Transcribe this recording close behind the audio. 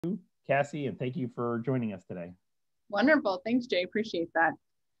Cassie, and thank you for joining us today. Wonderful. Thanks, Jay. Appreciate that.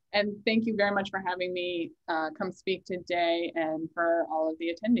 And thank you very much for having me come speak today and for all of the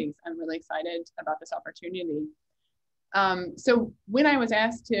attendees. I'm really excited about this opportunity. So when I was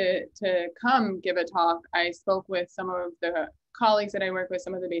asked to come give a talk, I spoke with some of the colleagues that I work with,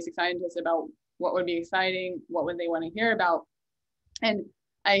 some of the basic scientists about what would be exciting, what would they want to hear about. And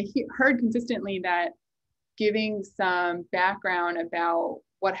I heard consistently that giving some background about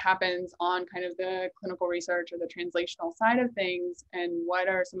what happens on kind of the clinical research or the translational side of things and what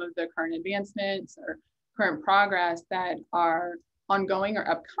are some of the current advancements or current progress that are ongoing or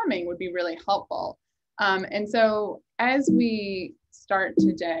upcoming would be really helpful. And so as we start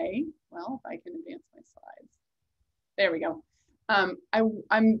today, well, if I can advance my slides, there we go.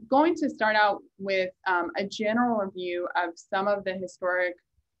 I'm going to start out with a general review of some of the historic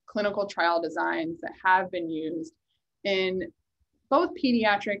clinical trial designs that have been used in both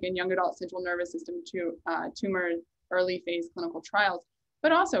pediatric and young adult central nervous system tumor early phase clinical trials,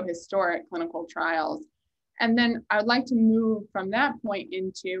 but also historic clinical trials. And then I would like to move from that point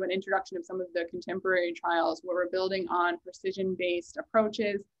into an introduction of some of the contemporary trials where we're building on precision-based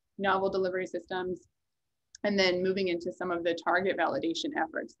approaches, novel delivery systems, and then moving into some of the target validation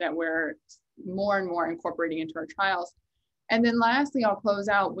efforts that we're more and more incorporating into our trials. And then lastly, I'll close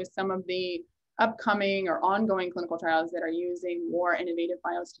out with some of the upcoming or ongoing clinical trials that are using more innovative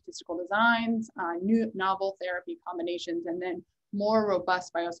biostatistical designs, new novel therapy combinations, and then more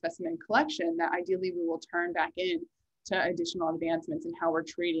robust biospecimen collection that ideally we will turn back in to additional advancements in how we're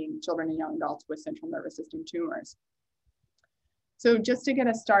treating children and young adults with central nervous system tumors. So just to get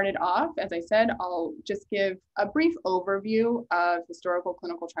us started off, as I said, I'll just give a brief overview of historical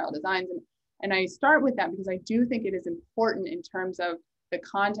clinical trial designs. And I start with that because I do think it is important in terms of the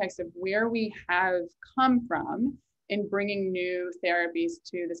context of where we have come from in bringing new therapies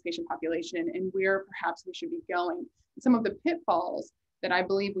to this patient population and where perhaps we should be going. Some of the pitfalls that I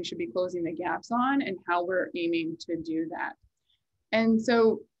believe we should be closing the gaps on and how we're aiming to do that. And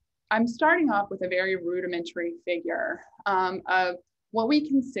so I'm starting off with a very rudimentary figure of what we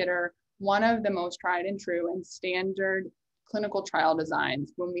consider one of the most tried and true and standard clinical trial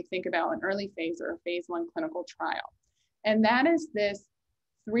designs when we think about an early phase or a phase 1 clinical trial. And that is this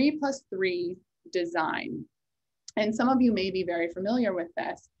 3+3 design. And some of you may be very familiar with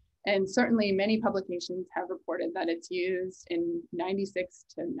this. And certainly many publications have reported that it's used in 96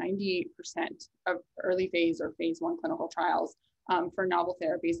 to 98% of early phase or phase 1 clinical trials for novel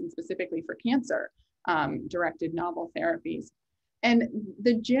therapies and specifically for cancer directed novel therapies. And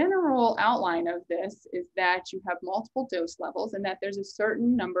the general outline of this is that you have multiple dose levels and that there's a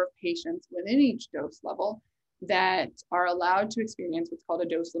certain number of patients within each dose level that are allowed to experience what's called a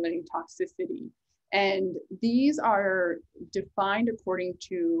dose-limiting toxicity. And these are defined according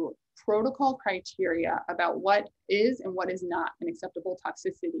to protocol criteria about what is and what is not an acceptable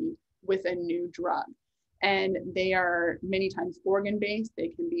toxicity with a new drug. And they are many times organ-based, they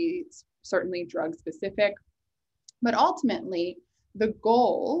can be certainly drug-specific, but ultimately, the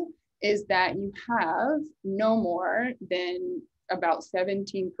goal is that you have no more than about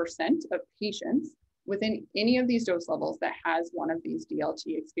 17% of patients within any of these dose levels that has one of these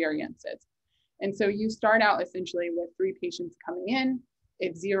DLT experiences. And so you start out essentially with 3 patients coming in.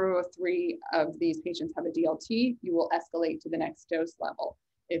 If 0 or 3 of these patients have a DLT, you will escalate to the next dose level.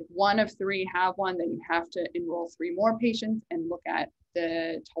 If 1 of 3 have one, then you have to enroll 3 more patients and look at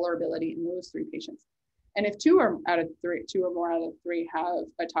the tolerability in those 3 patients. And if 2 or more out of 3 have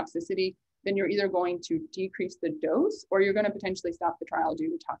a toxicity, then you're either going to decrease the dose or you're going to potentially stop the trial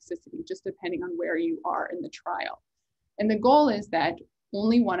due to toxicity, just depending on where you are in the trial. And the goal is that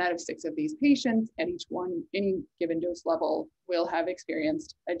only 1 out of 6 of these patients at any given dose level will have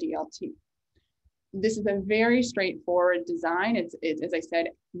experienced a DLT. This is a very straightforward design. It's, as I said,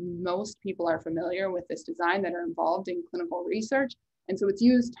 most people are familiar with this design that are involved in clinical research. And so it's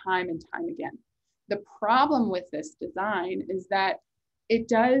used time and time again. The problem with this design is that it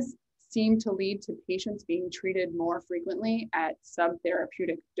does seem to lead to patients being treated more frequently at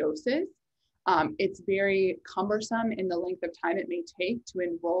subtherapeutic doses. It's very cumbersome in the length of time it may take to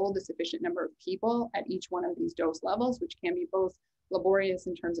enroll the sufficient number of people at each one of these dose levels, which can be both laborious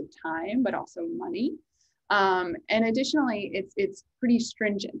in terms of time, but also money. And additionally, it's pretty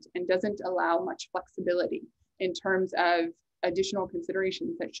stringent and doesn't allow much flexibility in terms of additional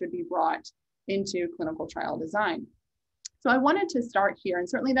considerations that should be brought into clinical trial design. So I wanted to start here, and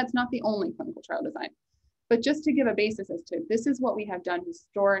certainly that's not the only clinical trial design, but just to give a basis as to this is what we have done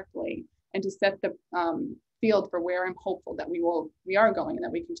historically and to set the field for where I'm hopeful that we are going and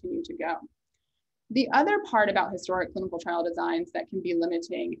that we continue to go. The other part about historic clinical trial designs that can be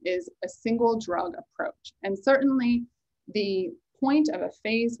limiting is a single drug approach. And certainly the point of a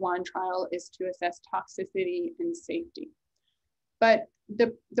phase 1 trial is to assess toxicity and safety. But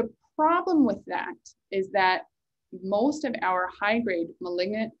the problem with that is that most of our high-grade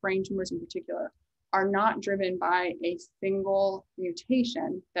malignant brain tumors in particular are not driven by a single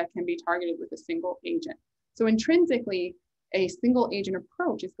mutation that can be targeted with a single agent. So intrinsically, a single agent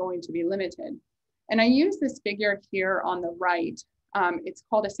approach is going to be limited. And I use this figure here on the right. It's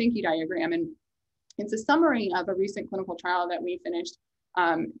called a Sankey diagram, and it's a summary of a recent clinical trial that we finished,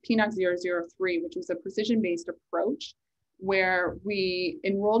 PNOC 003, which was a precision-based approach where we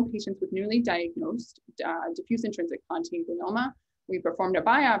enrolled patients with newly diagnosed diffuse intrinsic pontine glioma. We performed a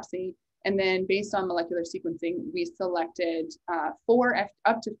biopsy, and then based on molecular sequencing, we selected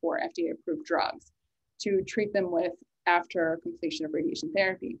up to four FDA-approved drugs to treat them with after completion of radiation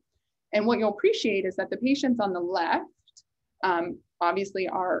therapy. And what you'll appreciate is that the patients on the left obviously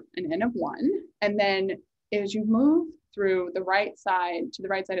are an N of 1. And then as you move through the right side to the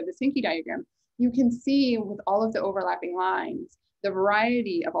right side of the Sankey diagram, you can see with all of the overlapping lines, the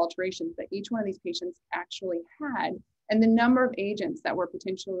variety of alterations that each one of these patients actually had, and the number of agents that were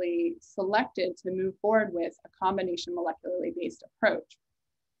potentially selected to move forward with a combination molecularly based approach.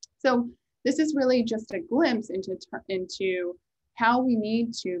 So this is really just a glimpse into how we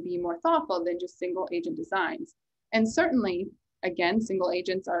need to be more thoughtful than just single agent designs. And certainly, again, single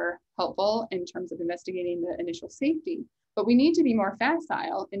agents are helpful in terms of investigating the initial safety, but we need to be more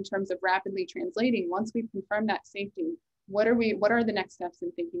facile in terms of rapidly translating. Once we've confirmed that safety, what are the next steps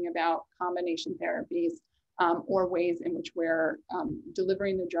in thinking about combination therapies or ways in which we're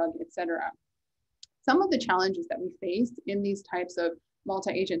delivering the drug, et cetera. Some of the challenges that we face in these types of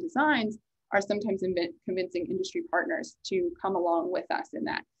multi-agent designs are sometimes convincing industry partners to come along with us in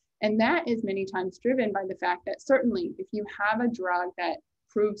that. And that is many times driven by the fact that certainly if you have a drug that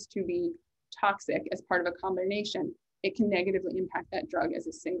proves to be toxic as part of a combination, it can negatively impact that drug as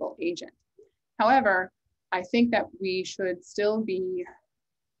a single agent. However, I think that we should still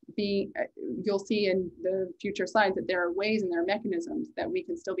you'll see in the future slides that there are ways and there are mechanisms that we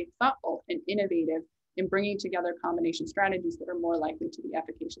can still be thoughtful and innovative in bringing together combination strategies that are more likely to be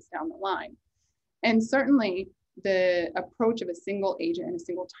efficacious down the line. And certainly the approach of a single agent and a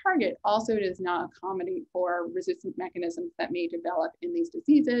single target also does not accommodate for resistant mechanisms that may develop in these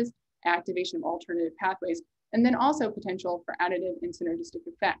diseases, activation of alternative pathways, and then also potential for additive and synergistic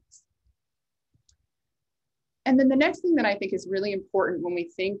effects. And then the next thing that I think is really important when we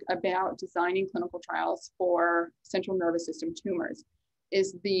think about designing clinical trials for central nervous system tumors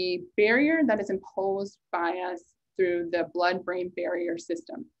is the barrier that is imposed by us through the blood-brain barrier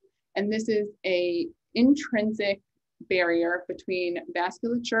system. And this is an intrinsic barrier between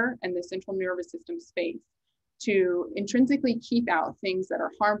vasculature and the central nervous system space to intrinsically keep out things that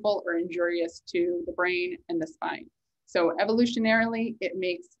are harmful or injurious to the brain and the spine. So evolutionarily, it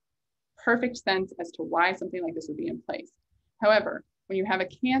makes perfect sense as to why something like this would be in place. However, when you have a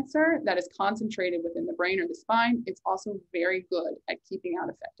cancer that is concentrated within the brain or the spine, it's also very good at keeping out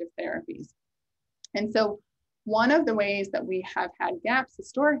effective therapies. And so one of the ways that we have had gaps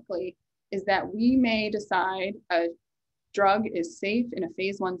historically is that we may decide a drug is safe in a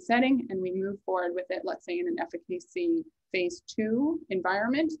phase 1 setting and we move forward with it, let's say in an efficacy phase 2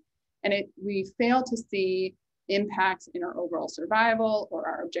 environment, and we fail to see impacts in our overall survival or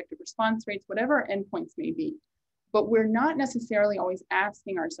our objective response rates, whatever endpoints may be. But we're not necessarily always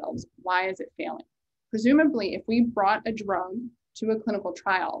asking ourselves, why is it failing? Presumably, if we brought a drug to a clinical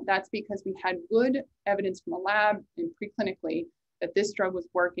trial, that's because we had good evidence from a lab and preclinically that this drug was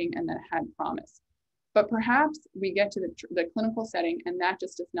working and that it had promise. But perhaps we get to the clinical setting and that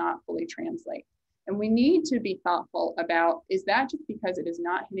just does not fully translate. And we need to be thoughtful about, is that just because it is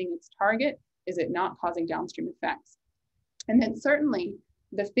not hitting its target? Is it not causing downstream effects? And then certainly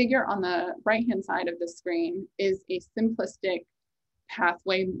the figure on the right-hand side of the screen is a simplistic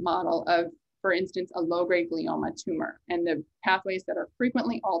pathway model of, for instance, a low-grade glioma tumor and the pathways that are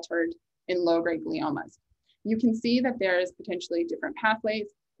frequently altered in low-grade gliomas. You can see that there's potentially different pathways.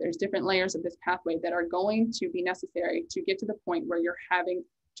 There's different layers of this pathway that are going to be necessary to get to the point where you're having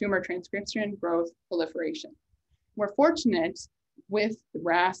tumor transcription, growth, proliferation. We're fortunate with the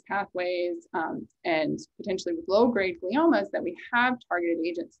RAS pathways and potentially with low-grade gliomas that we have targeted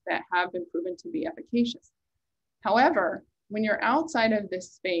agents that have been proven to be efficacious. However, when you're outside of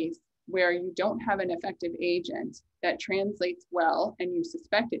this space where you don't have an effective agent that translates well and you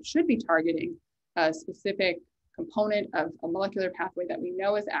suspect it should be targeting a specific component of a molecular pathway that we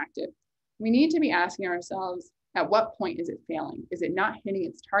know is active, we need to be asking ourselves, At what point is it failing? Is it not hitting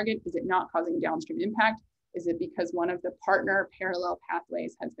its target? Is it not causing downstream impact? Is it because one of the partner parallel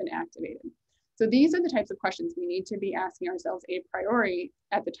pathways has been activated? So these are the types of questions we need to be asking ourselves a priori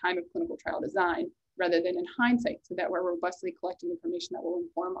at the time of clinical trial design, rather than in hindsight, so that we're robustly collecting information that will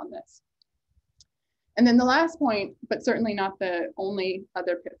inform on this. And then the last point, but certainly not the only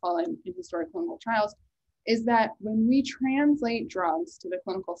other pitfall in historic clinical trials, is that when we translate drugs to the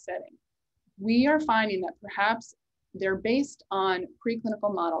clinical setting, we are finding that perhaps they're based on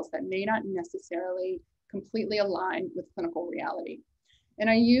preclinical models that may not necessarily completely align with clinical reality. And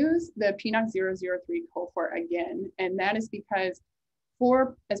I use the PNOC-003 cohort again, and that is because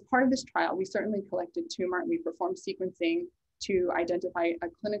as part of this trial, we certainly collected tumor and we performed sequencing to identify a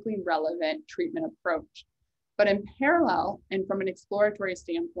clinically relevant treatment approach. But in parallel, and from an exploratory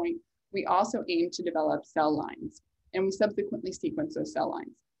standpoint, we also aim to develop cell lines, and we subsequently sequence those cell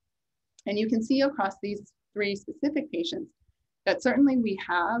lines. And you can see across these 3 specific patients that certainly we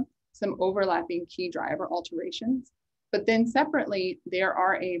have some overlapping key driver alterations, but then separately, there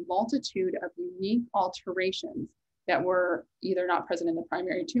are a multitude of unique alterations that were either not present in the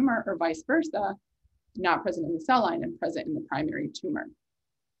primary tumor or vice versa, not present in the cell line and present in the primary tumor.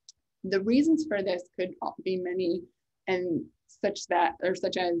 The reasons for this could be many, and such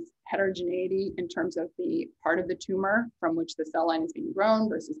as heterogeneity in terms of the part of the tumor from which the cell line is being grown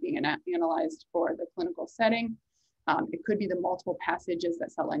versus being analyzed for the clinical setting. It could be the multiple passages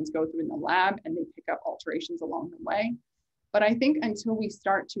that cell lines go through in the lab and they pick up alterations along the way. But I think until we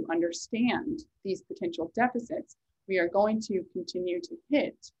start to understand these potential deficits, we are going to continue to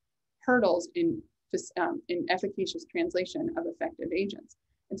hit hurdles in efficacious translation of effective agents.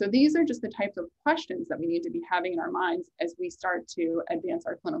 And so these are just the types of questions that we need to be having in our minds as we start to advance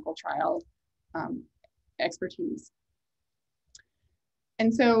our clinical trial expertise.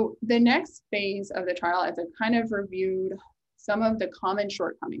 And so the next phase of the trial, as I've kind of reviewed some of the common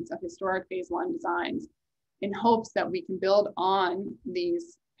shortcomings of historic phase 1 designs in hopes that we can build on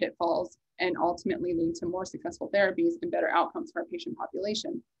these pitfalls and ultimately lead to more successful therapies and better outcomes for our patient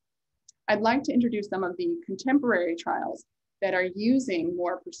population, I'd like to introduce some of the contemporary trials that are using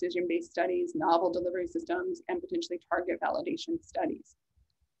more precision-based studies, novel delivery systems, and potentially target validation studies.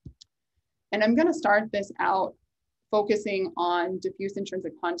 And I'm going to start this out focusing on diffuse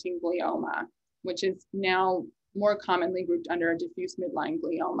intrinsic pontine glioma, which is now more commonly grouped under a diffuse midline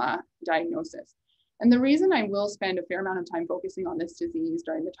glioma diagnosis. And the reason I will spend a fair amount of time focusing on this disease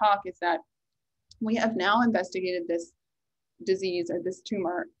during the talk is that we have now investigated this disease or this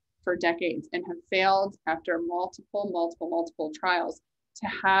tumor for decades and have failed after multiple trials to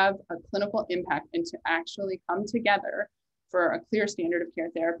have a clinical impact and to actually come together for a clear standard of care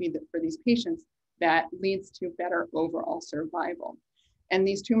therapy for these patients that leads to better overall survival. And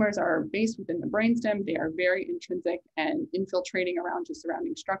these tumors are based within the brainstem. They are very intrinsic and infiltrating around just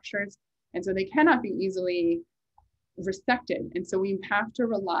surrounding structures. And so they cannot be easily resected. And so we have to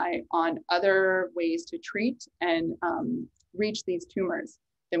rely on other ways to treat and reach these tumors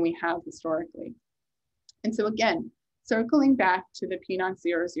than we have historically. And so again, circling back to the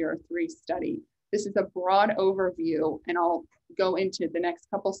PNOC-003 study, this is a broad overview, and I'll go into the next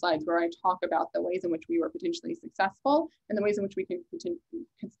couple slides where I talk about the ways in which we were potentially successful and the ways in which we can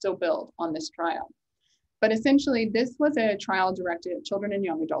still build on this trial. But essentially, this was a trial directed at children and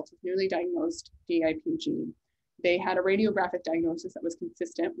young adults with newly diagnosed DIPG. They had a radiographic diagnosis that was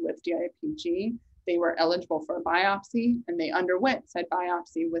consistent with DIPG. They were eligible for a biopsy, and they underwent said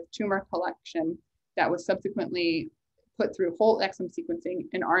biopsy with tumor collection that was subsequently put through whole exome sequencing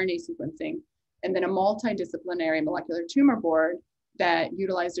and RNA sequencing, and then a multidisciplinary molecular tumor board that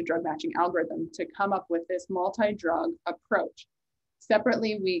utilized a drug matching algorithm to come up with this multi-drug approach.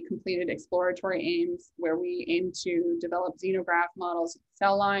 Separately, we completed exploratory aims where we aimed to develop xenograft models of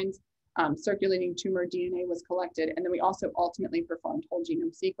cell lines, circulating tumor DNA was collected, and then we also ultimately performed whole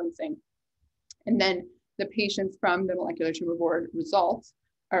genome sequencing. And then the patients from the molecular tumor board results,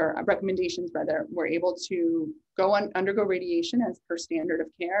 or recommendations rather, were able to undergo radiation as per standard of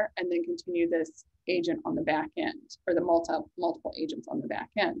care, and then continue this agent on the back end, or the multiple agents on the back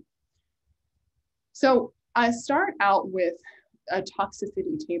end. So I start out with a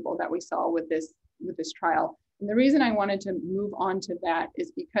toxicity table that we saw with this trial. And the reason I wanted to move on to that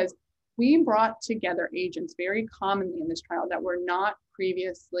is because we brought together agents very commonly in this trial that were not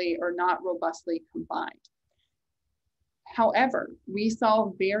previously or not robustly combined. However, we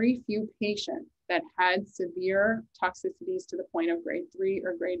saw very few patients that had severe toxicities to the point of grade 3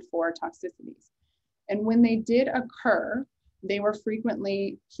 or grade 4 toxicities. And when they did occur, they were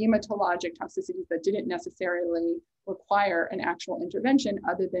frequently hematologic toxicities that didn't necessarily require an actual intervention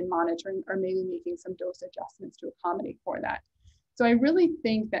other than monitoring or maybe making some dose adjustments to accommodate for that. So I really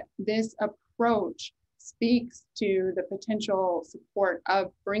think that this approach speaks to the potential support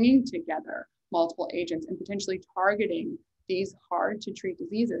of bringing together multiple agents and potentially targeting these hard to treat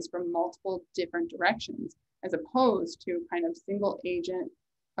diseases from multiple different directions, as opposed to kind of single agent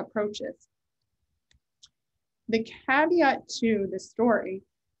approaches. The caveat to this story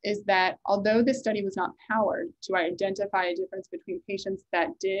is that although this study was not powered to identify a difference between patients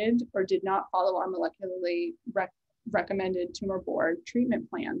that did or did not follow our molecularly recommended tumor board treatment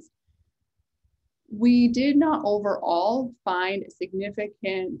plans, we did not overall find a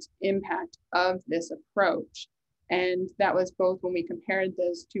significant impact of this approach. And that was both when we compared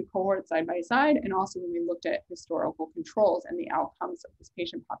those two cohorts side by side and also when we looked at historical controls and the outcomes of this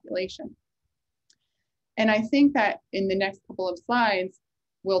patient population. And I think that in the next couple of slides,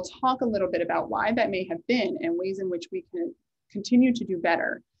 we'll talk a little bit about why that may have been and ways in which we can continue to do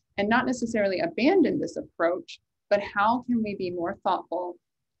better and not necessarily abandon this approach, but how can we be more thoughtful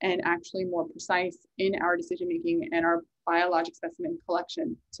and actually more precise in our decision-making and our biologic specimen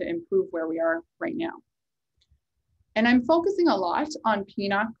collection to improve where we are right now. And I'm focusing a lot on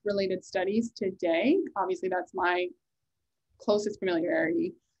PNOC-related studies today. Obviously, that's my closest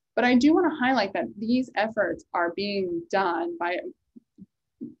familiarity. But I do want to highlight that these efforts are being done by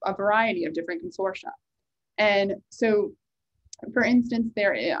a variety of different consortia. And so, for instance,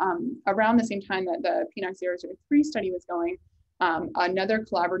 there around the same time that the PNOC-003 study was going, another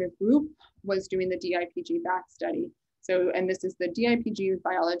collaborative group was doing the DIPG back study. So, and this is the DIPG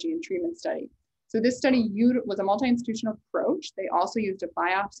biology and treatment study. So this study was a multi-institutional approach. They also used a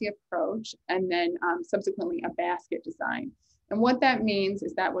biopsy approach and then subsequently a basket design. And what that means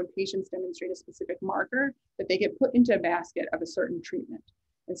is that when patients demonstrate a specific marker, that they get put into a basket of a certain treatment.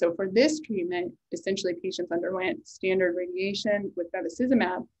 And so for this treatment, essentially patients underwent standard radiation with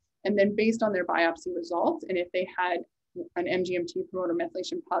bevacizumab, and then based on their biopsy results, and if they had an MGMT promoter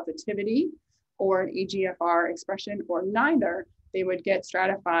methylation positivity or an EGFR expression or neither, they would get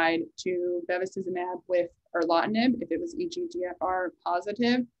stratified to bevacizumab with erlotinib if it was EGFR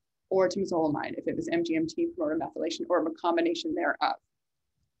positive, or temozolomide if it was MGMT promoter methylation or a combination thereof.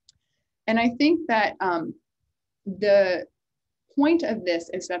 And I think that the point of this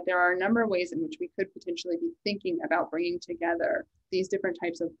is that there are a number of ways in which we could potentially be thinking about bringing together these different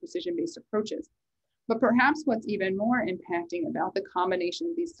types of precision-based approaches. But perhaps what's even more impacting about the combination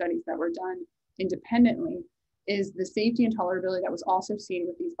of these studies that were done independently is the safety and tolerability that was also seen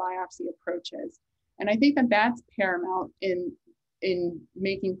with these biopsy approaches. And I think that that's paramount in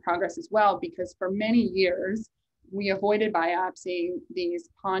making progress as well, because for many years, we avoided biopsying these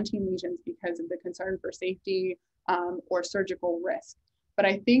pontine lesions because of the concern for safety or surgical risk. But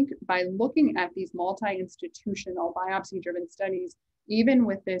I think by looking at these multi-institutional biopsy-driven studies, even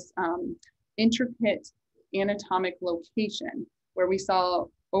with this intricate anatomic location where we saw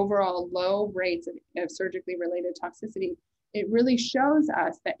overall low rates of surgically related toxicity, it really shows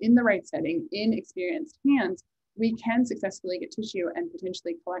us that in the right setting, in experienced hands, we can successfully get tissue and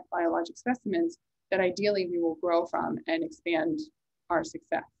potentially collect biologic specimens that ideally we will grow from and expand our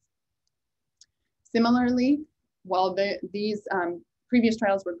success. Similarly, while these previous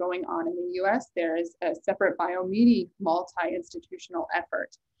trials were going on in the US, there is a separate BioMedi multi-institutional effort.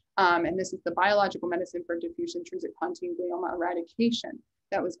 And this is the Biological Medicine for Diffuse Intrusive Pontine Glioma Eradication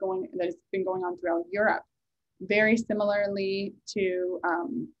that has been going on throughout Europe. Very similarly to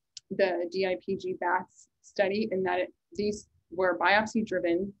the DIPG BATS study, in that these were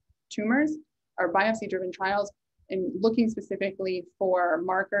biopsy-driven tumors or biopsy-driven trials, and looking specifically for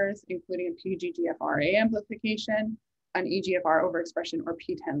markers, including a PGGFRA amplification, an EGFR overexpression, or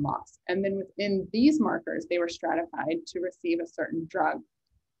PTEN loss. And then within these markers, they were stratified to receive a certain drug.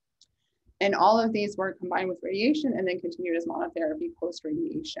 And all of these were combined with radiation and then continued as monotherapy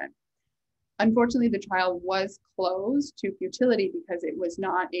post-radiation. Unfortunately, the trial was closed to futility because it was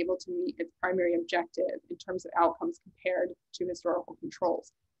not able to meet its primary objective in terms of outcomes compared to historical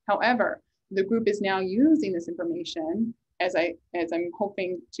controls. However, the group is now using this information, as I'm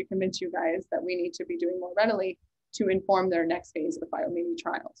hoping to convince you guys that we need to be doing more readily, to inform their next phase of BioMedi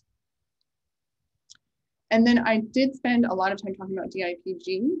trials. And then I did spend a lot of time talking about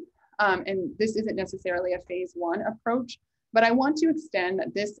DIPG, and this isn't necessarily a phase 1 approach, but I want to extend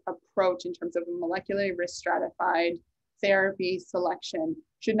that this approach in terms of a molecularly risk stratified therapy selection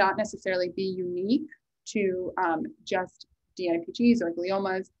should not necessarily be unique to just DIPGs or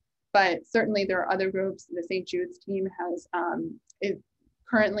gliomas, but certainly there are other groups. The St. Jude's team is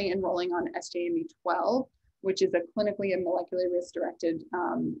currently enrolling on SJME12, which is a clinically and molecularly risk-directed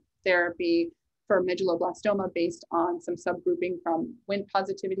therapy for medulloblastoma based on some subgrouping from Wnt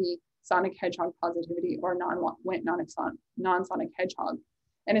positivity, sonic hedgehog positivity, or non-Wnt non-sonic hedgehog.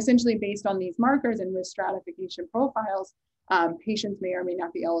 And essentially based on these markers and risk stratification profiles, patients may or may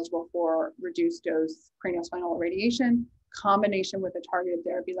not be eligible for reduced dose craniospinal radiation, combination with a targeted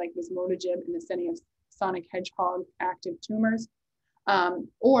therapy like vismodegib in the setting of sonic hedgehog active tumors,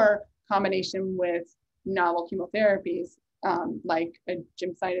 or combination with novel chemotherapies like a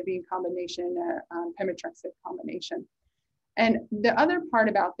gemcitabine combination, a pemetrexed combination. And the other part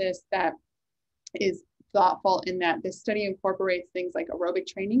about this that is thoughtful in that this study incorporates things like aerobic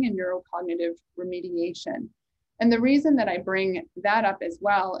training and neurocognitive remediation. And the reason that I bring that up as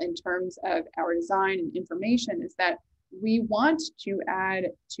well in terms of our design and information is that we want to add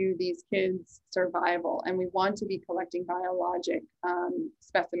to these kids' survival, and we want to be collecting biologic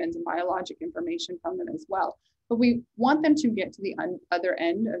specimens and biologic information from them as well. But we want them to get to the other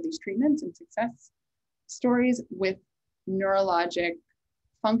end of these treatments and success stories with neurologic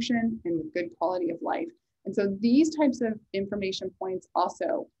function and with good quality of life. And so these types of information points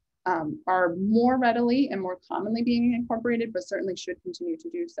also are more readily and more commonly being incorporated, but certainly should continue to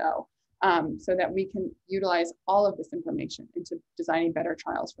do so, so that we can utilize all of this information into designing better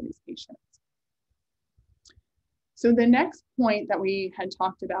trials for these patients. So the next point that we had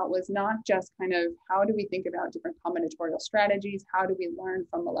talked about was not just kind of how do we think about different combinatorial strategies, how do we learn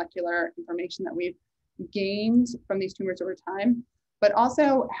from molecular information that we've gained from these tumors over time, but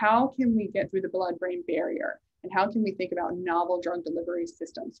also how can we get through the blood-brain barrier, and how can we think about novel drug delivery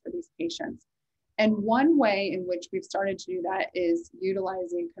systems for these patients. And one way in which we've started to do that is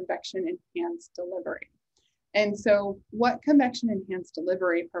utilizing convection-enhanced delivery. And so what convection-enhanced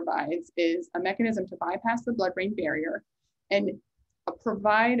delivery provides is a mechanism to bypass the blood-brain barrier and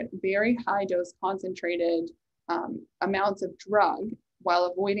provide very high dose concentrated amounts of drug while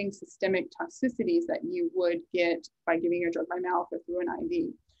avoiding systemic toxicities that you would get by giving your drug by mouth or through an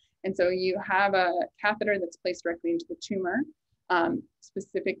IV. And so you have a catheter that's placed directly into the tumor.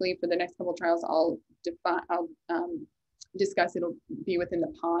 Specifically for the next couple of trials, I'll discuss, it'll be within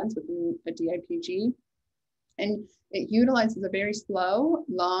the pons, within a DIPG. And it utilizes a very slow,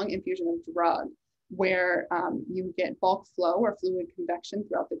 long infusion of drug where you get bulk flow or fluid convection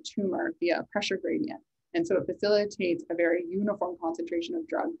throughout the tumor via a pressure gradient. And so it facilitates a very uniform concentration of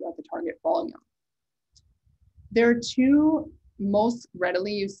drug throughout the target volume. There are two most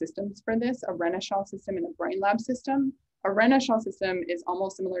readily used systems for this, a Renishaw system and a Brainlab system. A Renishaw system is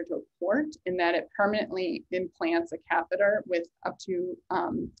almost similar to a port in that it permanently implants a catheter with up to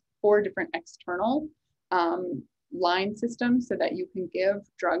 4 different external line systems so that you can give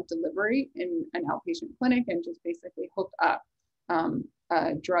drug delivery in an outpatient clinic and just basically hook up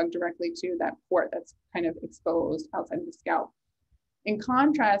drug directly to that port that's kind of exposed outside of the scalp. In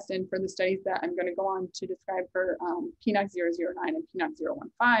contrast, and for the studies that I'm going to go on to describe for PNOC-009 and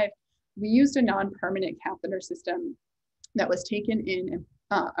PNOC-015, we used a non-permanent catheter system that was taken in,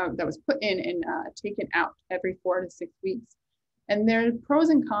 that was put in and taken out every 4 to 6 weeks. And there are pros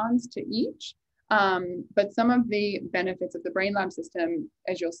and cons to each, but some of the benefits of the Brainlab system,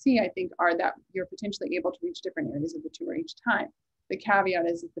 as you'll see, I think, are that you're potentially able to reach different areas of the tumor each time. The caveat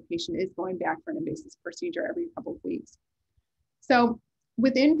is that the patient is going back for an invasive procedure every couple of weeks. So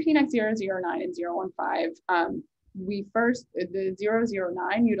within PNOC-009 and 015, the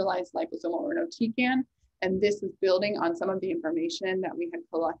 009 utilized liposomal irinotecan, and this is building on some of the information that we had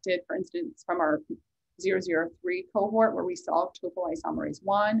collected, for instance, from our 003 cohort, where we saw topoisomerase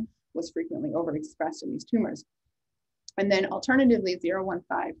 1 was frequently overexpressed in these tumors. And then alternatively,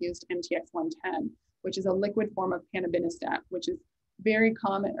 015 used MTX-110, which is a liquid form of panobinostat, which is very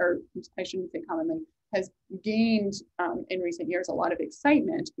common, or I shouldn't say commonly, has gained in recent years a lot of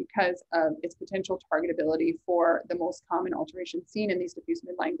excitement because of its potential targetability for the most common alteration seen in these diffuse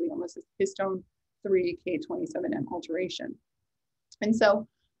midline gliomas, histone 3 K27M alteration. And so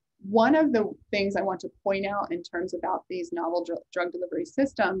one of the things I want to point out in terms about these novel drug delivery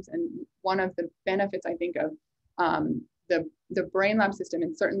systems, and one of the benefits I think of the Brainlab system,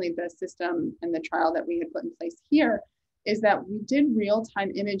 and certainly the system and the trial that we had put in place here, is that we did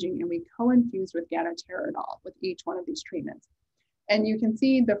real-time imaging and we co-infused with gadateridol with each one of these treatments. And you can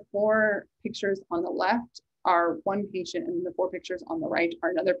see the 4 pictures on the left are one patient, and the 4 pictures on the right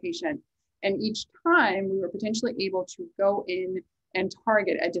are another patient. And each time we were potentially able to go in and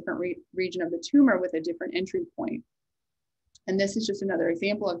target a different region of the tumor with a different entry point. And this is just another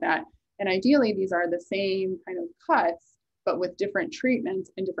example of that. And ideally, these are the same kind of cuts, but with different treatments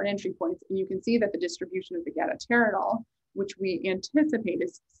and different entry points. And you can see that the distribution of the gadateridol, which we anticipate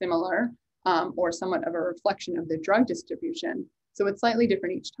is similar, or somewhat of a reflection of the drug distribution. So it's slightly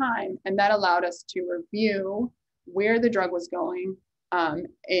different each time. And that allowed us to review where the drug was going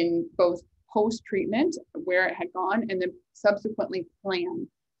in both post-treatment, where it had gone, and then subsequently plan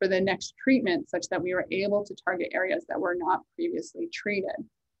for the next treatment such that we were able to target areas that were not previously treated.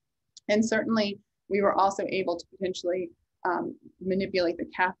 And certainly we were also able to potentially manipulate the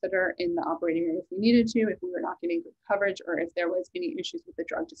catheter in the operating room if we needed to, if we were not getting good coverage, or if there was any issues with the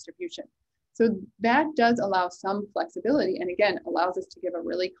drug distribution. So that does allow some flexibility, and again, allows us to give a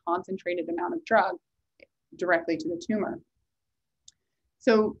really concentrated amount of drug directly to the tumor.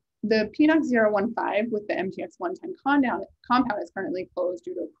 So the PNOC015 with the MTX-110 compound is currently closed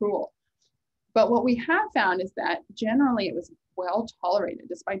due to accrual. But what we have found is that generally it was well tolerated,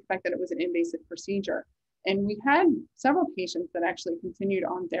 despite the fact that it was an invasive procedure. And we had several patients that actually continued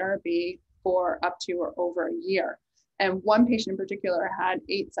on therapy for up to or over a year. And one patient in particular had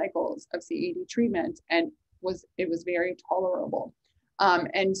 8 cycles of CAD treatment, and it was very tolerable.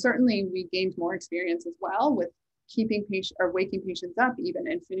 And certainly we gained more experience as well with keeping patients or waking patients up even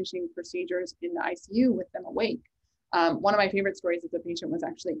and finishing procedures in the ICU with them awake. One of my favorite stories is a patient was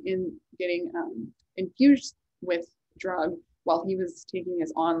actually getting infused with drug while he was taking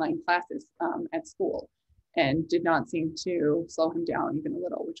his online classes at school, and did not seem to slow him down even a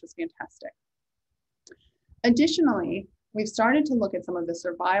little, which was fantastic. Additionally, we've started to look at some of the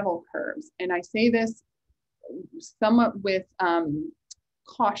survival curves, and I say this somewhat with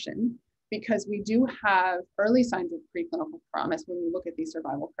caution, because we do have early signs of preclinical promise when we look at these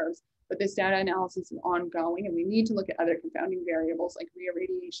survival curves, but this data analysis is ongoing, and we need to look at other confounding variables like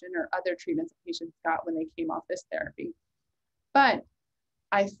reirradiation or other treatments that patients got when they came off this therapy. But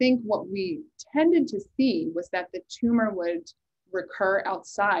I think what we tended to see was that the tumor would recur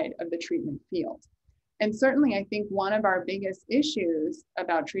outside of the treatment field. And certainly I think one of our biggest issues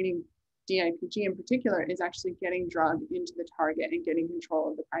about treating DIPG in particular is actually getting drug into the target and getting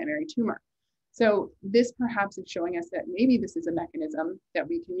control of the primary tumor. So this perhaps is showing us that maybe this is a mechanism that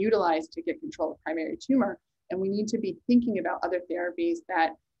we can utilize to get control of primary tumor. And we need to be thinking about other therapies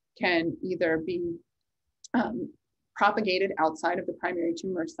that can either be propagated outside of the primary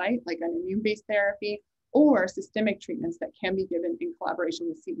tumor site, like an immune-based therapy, or systemic treatments that can be given in collaboration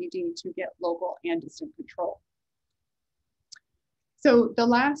with CED to get local and distant control. So the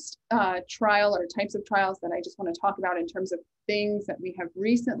last trial or types of trials that I just want to talk about in terms of things that we have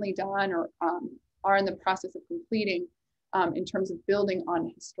recently done or are in the process of completing in terms of building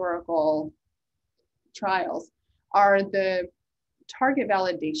on historical trials are the target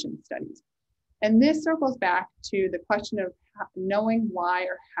validation studies. And this circles back to the question of knowing why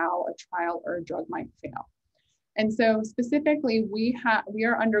or how a trial or a drug might fail. And so specifically, we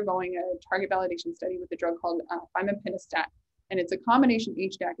are undergoing a target validation study with a drug called fimapenistat, and it's a combination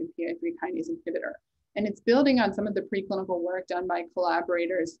HDAC and PI3 kinase inhibitor. And it's building on some of the preclinical work done by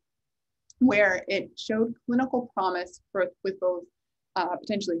collaborators where it showed clinical promise with both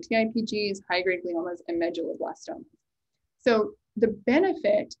potentially TIPGs, high-grade gliomas, and medulloblastomas. So the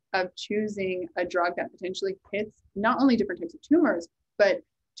benefit of choosing a drug that potentially hits not only different types of tumors, but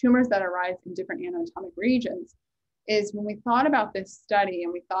tumors that arise in different anatomic regions is when we thought about this study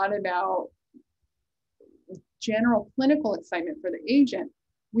and we thought about general clinical excitement for the agent,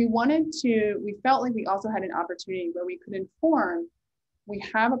 we felt like we also had an opportunity where we could inform, we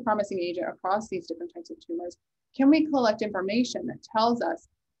have a promising agent across these different types of tumors. Can we collect information that tells us,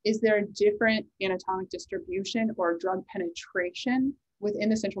 is there a different anatomic distribution or drug penetration within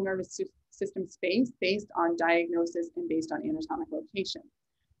the central nervous system space based on diagnosis and based on anatomic location?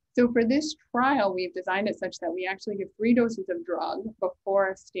 So for this trial, we've designed it such that we actually give 3 doses of drug before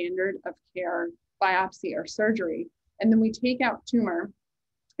a standard of care biopsy or surgery. And then we take out tumor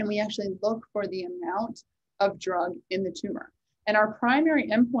and we actually look for the amount of drug in the tumor. And our primary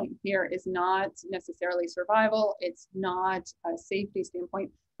endpoint here is not necessarily survival. It's not a safety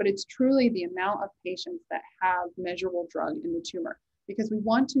standpoint, but it's truly the amount of patients that have measurable drug in the tumor. Because we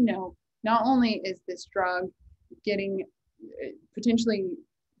want to know, not only is this drug getting potentially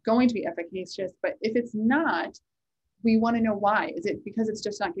going to be efficacious, but if it's not, we want to know why. Is it because it's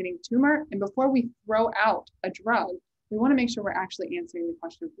just not getting tumor? And before we throw out a drug, we want to make sure we're actually answering the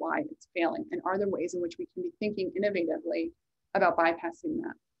question of why it's failing. And are there ways in which we can be thinking innovatively about bypassing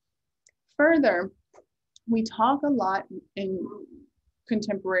that? Further, we talk a lot in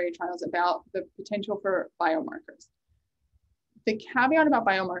contemporary trials about the potential for biomarkers. The caveat about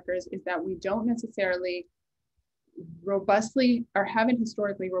biomarkers is that we don't necessarily robustly or haven't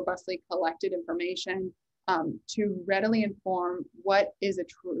historically robustly collected information to readily inform what is a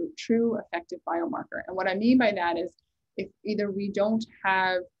true effective biomarker. And what I mean by that is if either we don't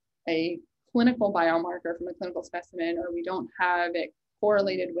have a clinical biomarker from a clinical specimen, or we don't have it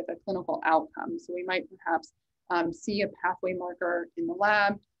correlated with a clinical outcome. So we might perhaps see a pathway marker in the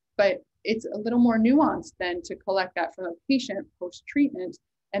lab, but it's a little more nuanced than to collect that from a patient post-treatment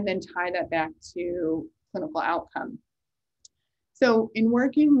and then tie that back to clinical outcome. So in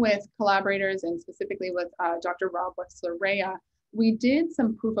working with collaborators and specifically with Dr. Rob Wexler-Rea, we did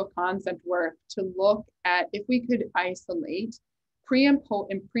some proof of concept work to look at if we could isolate pre and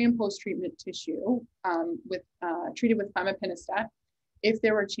post-treatment tissue treated with pemipenestat if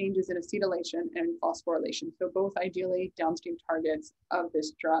there were changes in acetylation and phosphorylation. So both ideally downstream targets of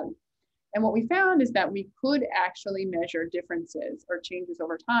this drug. And what we found is that we could actually measure differences or changes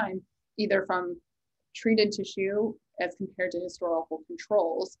over time, either from treated tissue as compared to historical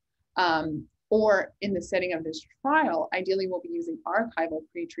controls, or in the setting of this trial, ideally we'll be using archival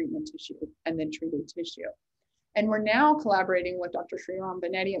pre-treatment tissue and then treated tissue. And we're now collaborating with Dr. Sriram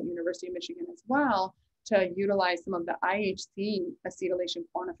Benetti at University of Michigan as well to utilize some of the IHC acetylation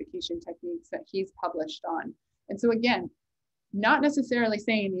quantification techniques that he's published on. And so again, not necessarily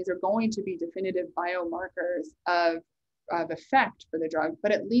saying these are going to be definitive biomarkers of effect for the drug,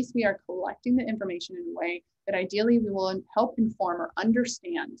 but at least we are collecting the information in a way that ideally we will help inform or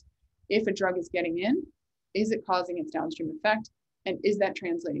understand if a drug is getting in, is it causing its downstream effect, and is that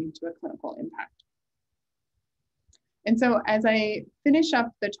translating into a clinical impact? And so as I finish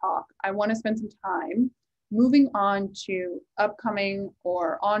up the talk, I want to spend some time moving on to upcoming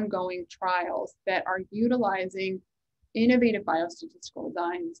or ongoing trials that are utilizing innovative biostatistical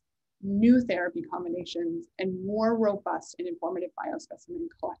designs, new therapy combinations, and more robust and informative biospecimen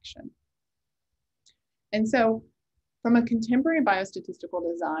collection. And so from a contemporary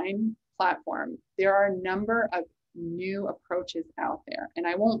biostatistical design platform, there are a number of new approaches out there. And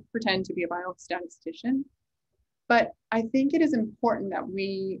I won't pretend to be a biostatistician, but I think it is important that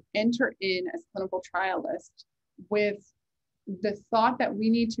we enter in as clinical trialists with the thought that we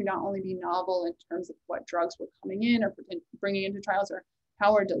need to not only be novel in terms of what drugs we're coming in or bringing into trials or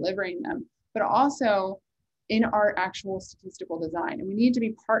how we're delivering them, but also in our actual statistical design. And we need to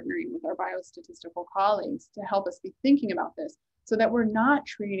be partnering with our biostatistical colleagues to help us be thinking about this so that we're not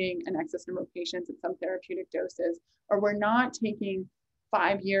treating an excess number of patients at some therapeutic doses, or we're not taking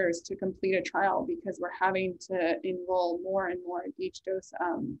 5 years to complete a trial because we're having to enroll more and more at each dose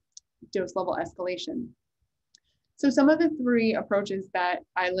level escalation. So some of the 3 approaches that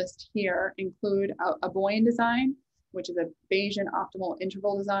I list here include a Bayesian design, which is a Bayesian optimal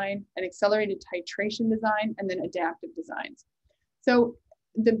interval design, an accelerated titration design, and then adaptive designs. So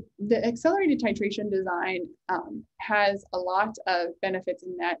the accelerated titration design has a lot of benefits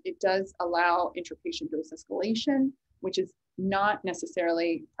in that it does allow intrapatient dose escalation, which is not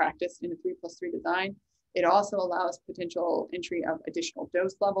necessarily practiced in a 3+3 design. It also allows potential entry of additional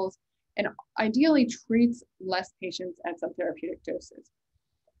dose levels and ideally treats less patients at subtherapeutic doses.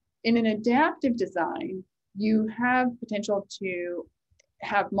 In an adaptive design, you have potential to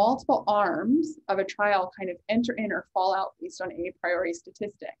have multiple arms of a trial kind of enter in or fall out based on a priori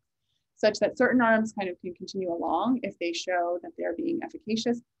statistics, such that certain arms kind of can continue along if they show that they're being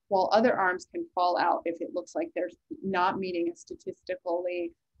efficacious, while other arms can fall out if it looks like they're not meeting a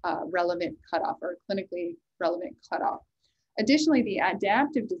statistically relevant cutoff or clinically relevant cutoff. Additionally, the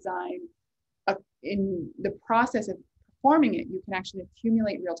adaptive design, in the process of performing it, you can actually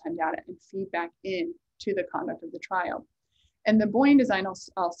accumulate real-time data and feed back in to the conduct of the trial. And the Bayesian design,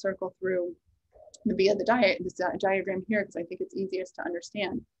 I'll circle through via the diagram here because I think it's easiest to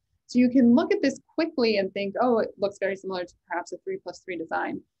understand. So you can look at this quickly and think, oh, it looks very similar to perhaps a 3+3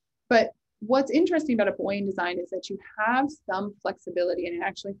 design. But what's interesting about a Bayesian design is that you have some flexibility and it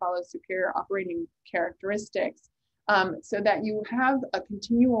actually follows superior operating characteristics so that you have a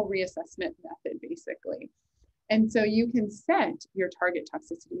continual reassessment method, basically. And so you can set your target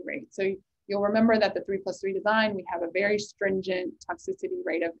toxicity rate. So you'll remember that the 3+3 design, we have a very stringent toxicity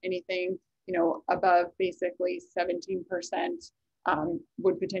rate of anything, above basically 17%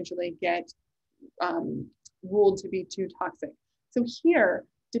 would potentially get ruled to be too toxic. So here,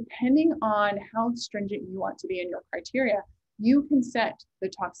 depending on how stringent you want to be in your criteria, you can set the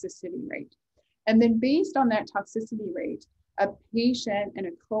toxicity rate. And then based on that toxicity rate, a patient and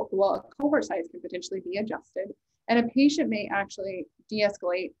a cohort size can potentially be adjusted, and a patient may actually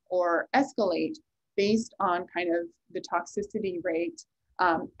de-escalate or escalate based on kind of the toxicity rate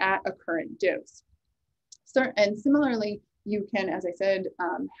at a current dose. So, and similarly, you can, as I said,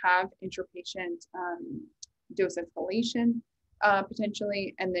 have intrapatient dose escalation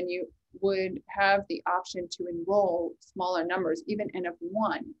potentially, and then you would have the option to enroll smaller numbers, even N of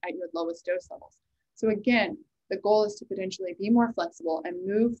 1 at your lowest dose levels. So again, the goal is to potentially be more flexible and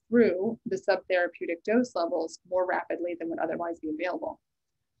move through the subtherapeutic dose levels more rapidly than would otherwise be available.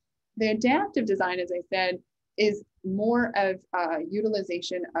 The adaptive design, as I said, is more of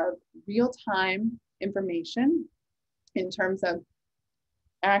utilization of real-time information in terms of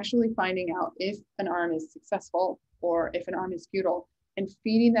actually finding out if an arm is successful or if an arm is futile, and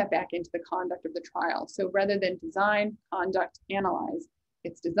feeding that back into the conduct of the trial. So rather than design, conduct, analyze,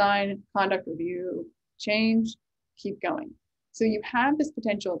 it's design, conduct, review, change, keep going. So you have this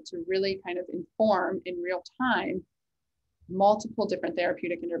potential to really kind of inform in real time multiple different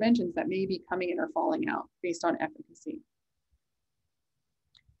therapeutic interventions that may be coming in or falling out based on efficacy.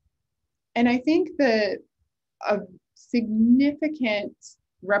 And I think a significant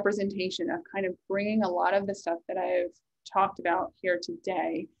representation of kind of bringing a lot of the stuff that I've talked about here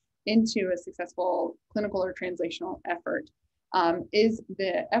today into a successful clinical or translational effort is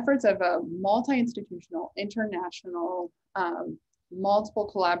the efforts of a multi-institutional, international, multiple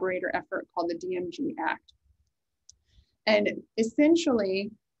collaborator effort called the DMG Act. And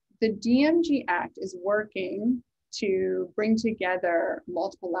essentially, the DMG Act is working to bring together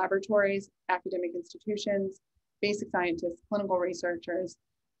multiple laboratories, academic institutions, basic scientists, clinical researchers,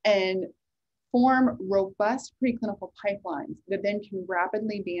 and form robust preclinical pipelines that then can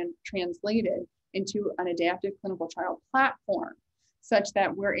rapidly be translated into an adaptive clinical trial platform, such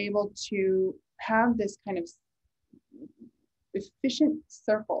that we're able to have this kind of efficient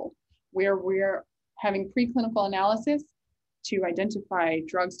circle where we're having preclinical analysis to identify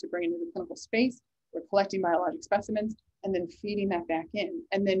drugs to bring into the clinical space, we're collecting biologic specimens, and then feeding that back in.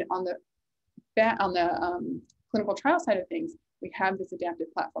 And then on the clinical trial side of things, we have this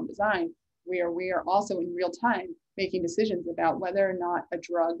adaptive platform design where we are also in real time making decisions about whether or not a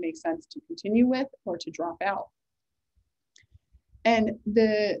drug makes sense to continue with or to drop out. And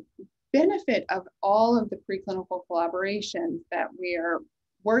the benefit of all of the preclinical collaborations that we are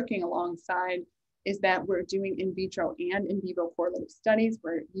working alongside is that we're doing in vitro and in vivo correlative studies.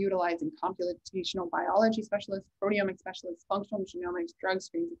 We're utilizing computational biology specialists, proteomic specialists, functional genomics, drug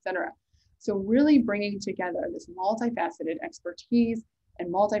screens, et cetera. So really bringing together this multifaceted expertise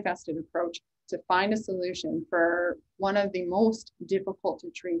and multifaceted approach to find a solution for one of the most difficult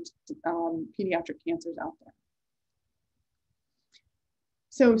to treat pediatric cancers out there.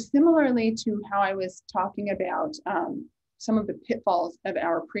 So similarly to how I was talking about some of the pitfalls of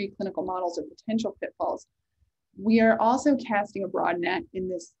our preclinical models or potential pitfalls, we are also casting a broad net in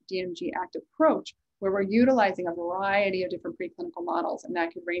this DMG Act approach, where we're utilizing a variety of different preclinical models, and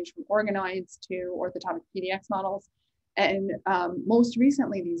that could range from organoids to orthotopic PDX models, and most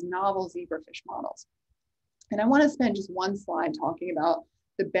recently, these novel zebrafish models. And I want to spend just one slide talking about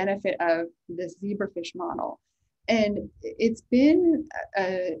the benefit of this zebrafish model. And it's been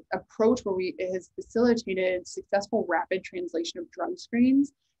an approach where it has facilitated successful rapid translation of drug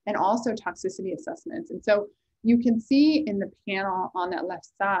screens and also toxicity assessments. And so you can see in the panel on that left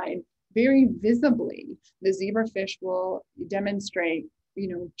side, very visibly, the zebrafish will demonstrate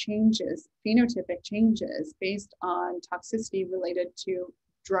changes, phenotypic changes based on toxicity related to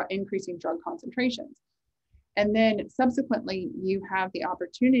increasing drug concentrations. And then subsequently, you have the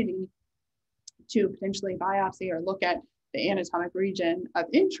opportunity to potentially biopsy or look at the anatomic region of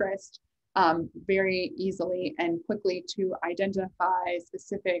interest very easily and quickly to identify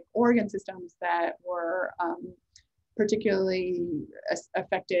specific organ systems that were particularly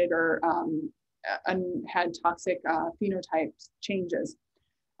affected or had toxic phenotype changes.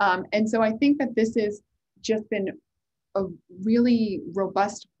 And so I think that this has just been a really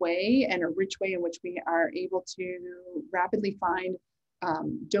robust way and a rich way in which we are able to rapidly find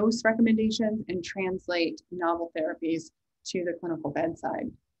dose recommendations and translate novel therapies to the clinical bedside.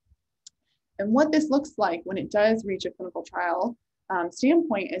 And what this looks like when it does reach a clinical trial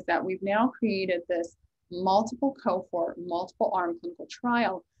standpoint is that we've now created this multiple cohort, multiple arm clinical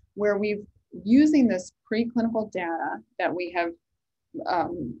trial where we've using this preclinical data that we have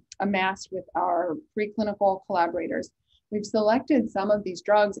amassed with our preclinical collaborators. We've selected some of these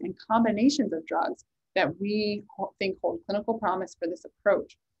drugs and combinations of drugs that we think hold clinical promise for this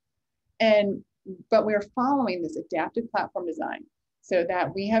approach. But we're following this adaptive platform design so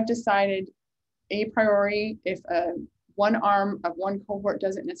that we have decided a priori if one arm of one cohort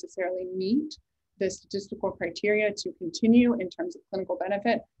doesn't necessarily meet the statistical criteria to continue in terms of clinical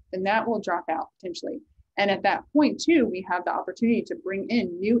benefit, then that will drop out potentially. And at that point too, we have the opportunity to bring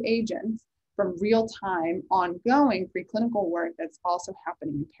in new agents from real-time ongoing preclinical work that's also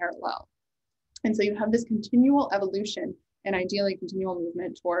happening in parallel. And so you have this continual evolution and ideally continual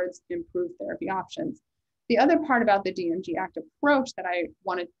movement towards improved therapy options. The other part about the DMG Act approach that I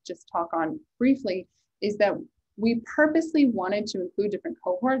want to just talk on briefly is that we purposely wanted to include different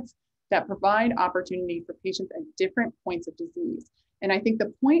cohorts that provide opportunity for patients at different points of disease. And I think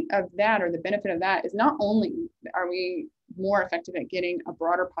the point of that, or the benefit of that, is not only are we more effective at getting a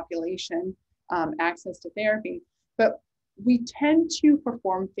broader population access to therapy, but we tend to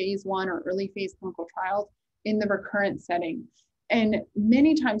perform phase 1 or early phase clinical trials in the recurrent setting. And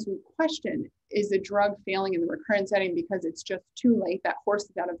many times we question, is the drug failing in the recurrent setting because it's just too late, that horse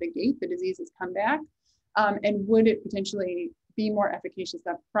is out of the gate, the disease has come back, and would it potentially be more efficacious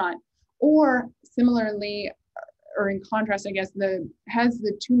up front? Or similarly, or in contrast, I guess, has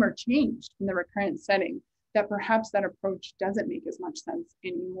the tumor changed in the recurrent setting that perhaps that approach doesn't make as much sense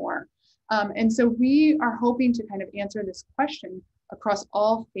anymore? And so we are hoping to kind of answer this question across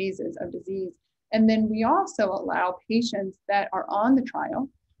all phases of disease. And then we also allow patients that are on the trial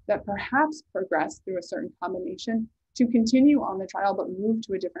that perhaps progress through a certain combination to continue on the trial, but move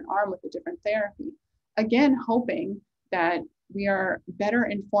to a different arm with a different therapy. Again, hoping that we are better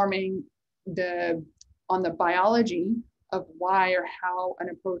informing on the biology of why or how an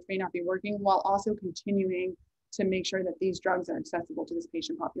approach may not be working, while also continuing to make sure that these drugs are accessible to this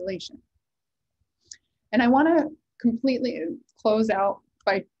patient population. And I want to completely close out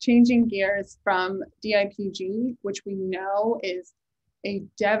by changing gears from DIPG, which we know is a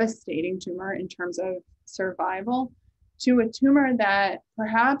devastating tumor in terms of survival, to a tumor that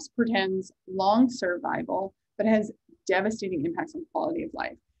perhaps portends long survival, but has devastating impacts on quality of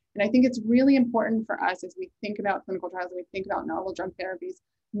life. And I think it's really important for us as we think about clinical trials and we think about novel drug therapies,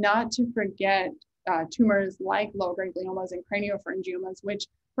 not to forget tumors like low-grade gliomas and craniopharyngiomas, which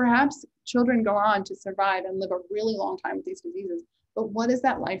perhaps children go on to survive and live a really long time with these diseases. But what does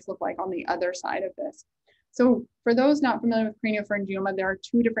that life look like on the other side of this? So for those not familiar with craniopharyngiomas, there are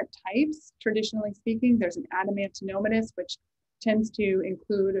 2 different types, traditionally speaking. There's an adamantinomatous, which tends to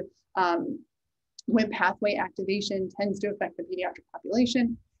include when pathway activation tends to affect the pediatric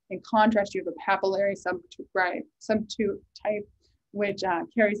population. In contrast, you have a papillary subtype, which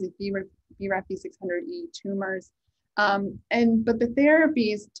carries the BRAF V600E tumors. But the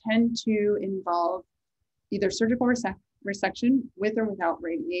therapies tend to involve either surgical resection with or without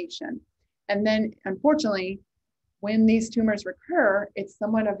radiation. And then, unfortunately, when these tumors recur, it's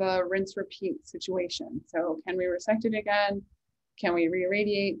somewhat of a rinse-repeat situation. So can we resect it again? Can we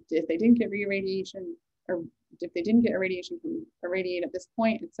re-irradiate? If they didn't get re-irradiation, or if they didn't get irradiation, can we irradiate at this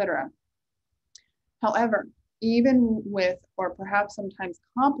point, et cetera. However, even with, or perhaps sometimes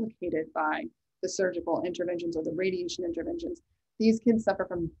complicated by, the surgical interventions or the radiation interventions, these kids suffer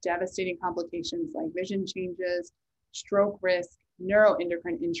from devastating complications like vision changes, stroke risk,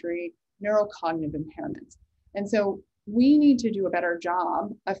 neuroendocrine injury, neurocognitive impairments. And so we need to do a better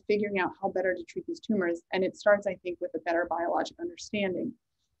job of figuring out how better to treat these tumors. And it starts, I think, with a better biologic understanding.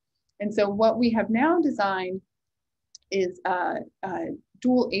 And so what we have now designed is a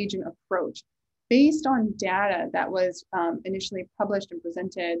dual agent approach based on data that was initially published and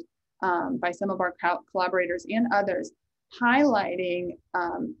presented by some of our collaborators and others, highlighting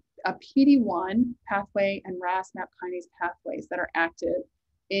a PD-1 pathway and RAS/MAP kinase pathways that are active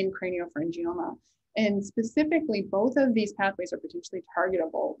in craniopharyngioma. And specifically, both of these pathways are potentially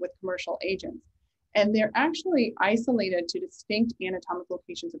targetable with commercial agents. And they're actually isolated to distinct anatomic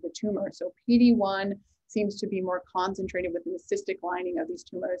locations of the tumor. So PD-1 seems to be more concentrated within the cystic lining of these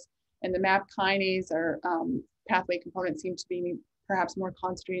tumors. And the MAP kinase or pathway components seem to be perhaps more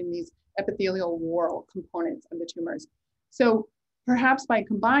concentrated in these epithelial wall components of the tumors. So perhaps by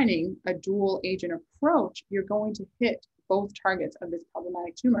combining a dual agent approach, you're going to hit both targets of this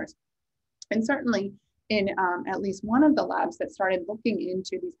problematic tumors. And certainly in at least one of the labs that started looking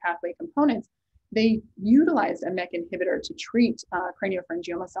into these pathway components, they utilized a MEK inhibitor to treat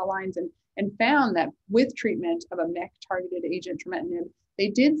craniopharyngioma cell lines and found that with treatment of a MEK-targeted agent, trametinib, they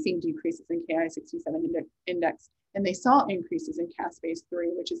did see decreases in Ki-67 index, and they saw increases in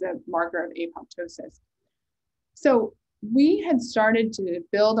caspase-3, which is a marker of apoptosis. So we had started to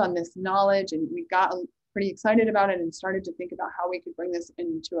build on this knowledge, and we got pretty excited about it and started to think about how we could bring this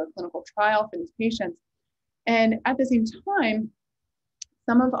into a clinical trial for these patients. And at the same time,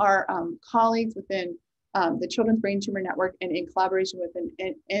 some of our colleagues within the Children's Brain Tumor Network and in collaboration with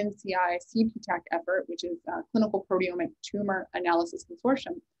an NCI CPTAC effort, which is Clinical Proteomic Tumor Analysis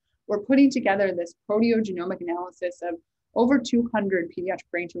Consortium, we're putting together this proteogenomic analysis of over 200 pediatric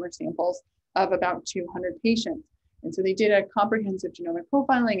brain tumor samples of about 200 patients. And so they did a comprehensive genomic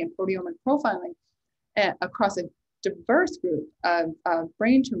profiling and proteomic profiling across a diverse group of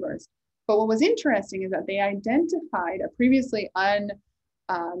brain tumors. But what was interesting is that they identified a previously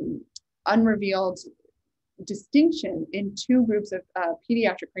unrevealed distinction in 2 groups of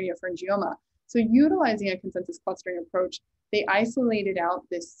pediatric craniopharyngioma. So utilizing a consensus clustering approach, they isolated out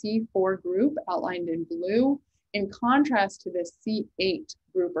this C4 group outlined in blue in contrast to the C8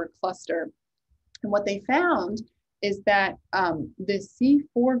 group or cluster. And what they found is that the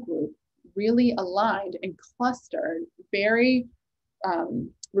C4 group really aligned and clustered very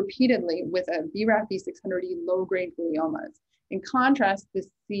repeatedly with a BRAF V600E low-grade gliomas. In contrast, the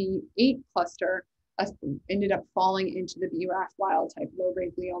C8 cluster ended up falling into the BRAF wild-type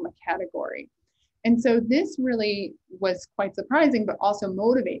low-grade glioma category. And so this really was quite surprising, but also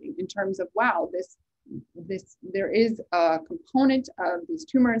motivating in terms of, wow, there is a component of these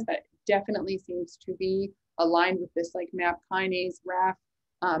tumors that definitely seems to be aligned with this like MAP kinase, RAF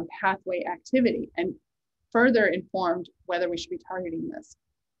pathway activity, and further informed whether we should be targeting this.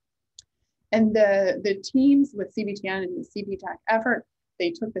 And the teams with CBTN and the CBTAC effort, they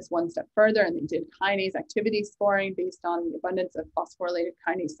took this one step further and they did kinase activity scoring based on the abundance of phosphorylated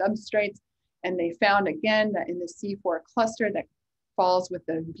kinase substrates. And they found again that in the C4 cluster that falls with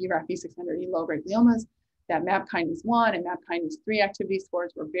the BRAF V600E low-grade gliomas, that MAP kinase 1 and MAP kinase 3 activity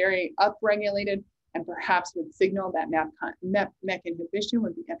scores were very upregulated and perhaps would signal that MEK inhibition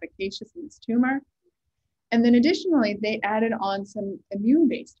would be efficacious in this tumor. And then additionally, they added on some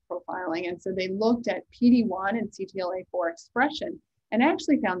immune-based profiling. And so they looked at PD-1 and CTLA-4 expression and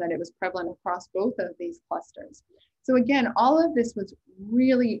actually found that it was prevalent across both of these clusters. So again, all of this was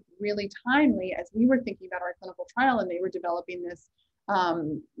really, really timely as we were thinking about our clinical trial and they were developing this,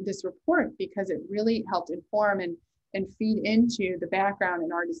 this report, because it really helped inform and feed into the background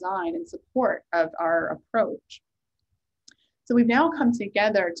in our design and support of our approach. So we've now come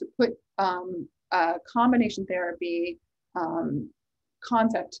together to put a combination therapy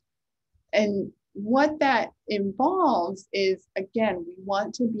concept. And what that involves is, again, we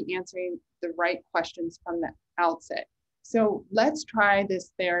want to be answering the right questions from the outset. So let's try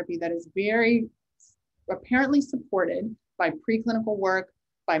this therapy that is very apparently supported by preclinical work,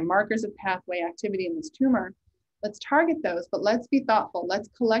 by markers of pathway activity in this tumor. Let's target those, but let's be thoughtful. Let's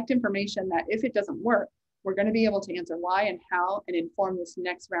collect information that if it doesn't work, we're going to be able to answer why and how and inform this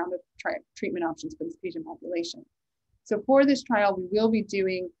next round of treatment options for this patient population. So for this trial, we will be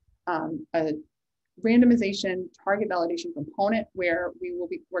doing a randomization target validation component where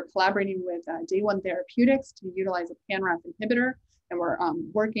we're collaborating with Day One Therapeutics to utilize a pan-RAF inhibitor, and we're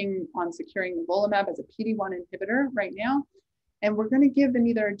working on securing nivolumab as a PD-1 inhibitor right now. And we're going to give them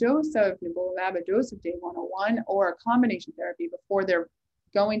either a dose of nivolumab, a dose of Day 101, or a combination therapy before they're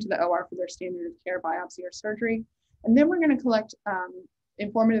going to the OR for their standard of care biopsy or surgery. And then we're going to collect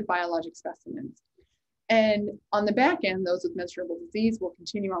informative biologic specimens. And on the back end, those with measurable disease will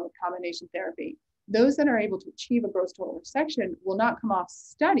continue on with combination therapy. Those that are able to achieve a gross total resection will not come off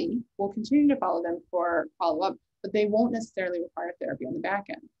study. We'll continue to follow them for follow-up, but they won't necessarily require therapy on the back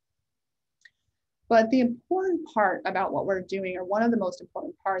end. But the important part about what we're doing, or one of the most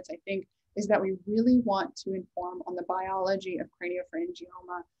important parts, I think, is that we really want to inform on the biology of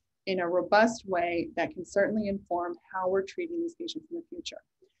craniopharyngioma in a robust way that can certainly inform how we're treating these patients in the future.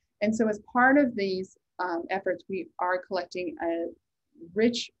 And so as part of these efforts, we are collecting a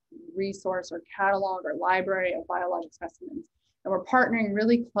rich resource or catalog or library of biologic specimens. And we're partnering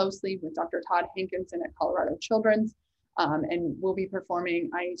really closely with Dr. Todd Hankinson at Colorado Children's, and we'll be performing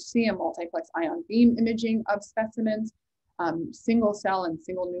IHC and multiplex ion beam imaging of specimens, single cell and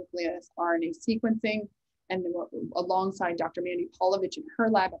single nucleus RNA sequencing. And then alongside Dr. Mandy Polovich in her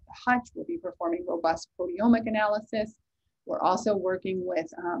lab at the Hutch, we'll be performing robust proteomic analysis. We're also working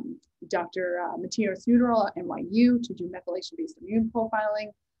with Dr. Matteo Sudero at NYU to do methylation-based immune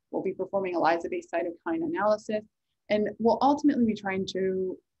profiling. We'll be performing ELISA-based cytokine analysis. And we'll ultimately be trying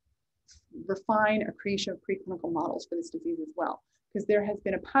to refine a creation of preclinical models for this disease as well, because there has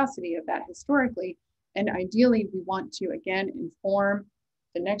been a paucity of that historically. And ideally, we want to, again, inform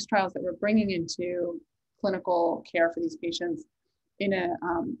the next trials that we're bringing into clinical care for these patients in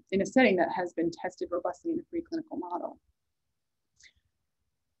a setting that has been tested robustly in a preclinical model.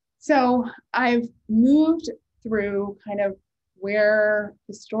 So I've moved through kind of where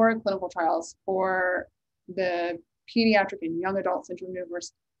historic clinical trials for the pediatric and young adult central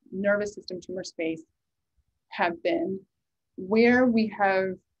nervous system tumor space have been, where we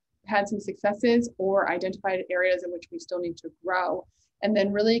have had some successes or identified areas in which we still need to grow, and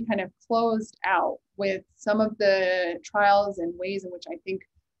then really kind of closed out with some of the trials and ways in which I think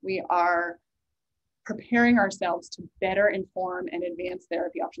we are preparing ourselves to better inform and advance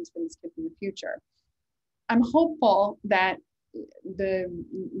therapy options for these kids in the future. I'm hopeful that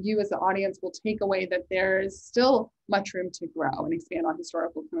you as the audience will take away that there is still much room to grow and expand on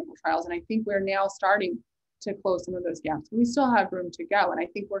historical clinical trials. And I think we're now starting to close some of those gaps. We still have room to go. And I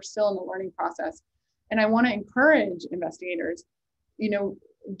think we're still in the learning process. And I want to encourage investigators,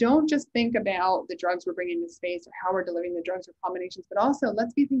 don't just think about the drugs we're bringing into space or how we're delivering the drugs or combinations, but also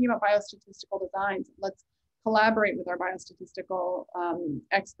let's be thinking about biostatistical designs. Let's collaborate with our biostatistical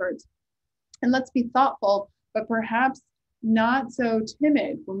experts. And let's be thoughtful, but perhaps not so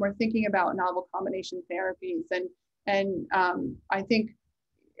timid when we're thinking about novel combination therapies. And I think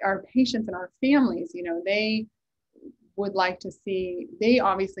our patients and our families, they would like to see, they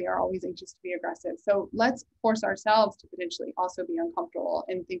obviously are always anxious to be aggressive. So let's force ourselves to potentially also be uncomfortable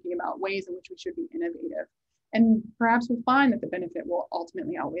in thinking about ways in which we should be innovative. And perhaps we'll find that the benefit will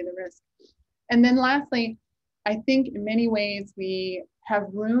ultimately outweigh the risk. And then lastly, I think in many ways we have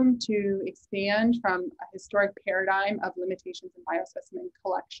room to expand from a historic paradigm of limitations in biospecimen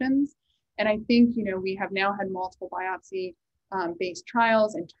collections. And I think, we have now had multiple biopsy based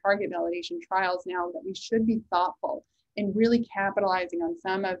trials and target validation trials now that we should be thoughtful in really capitalizing on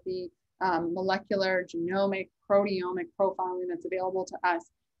some of the molecular, genomic, proteomic profiling that's available to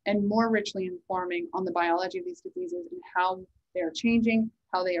us, and more richly informing on the biology of these diseases and how they're changing,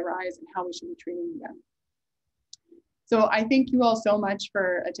 how they arise, and how we should be treating them. So I thank you all so much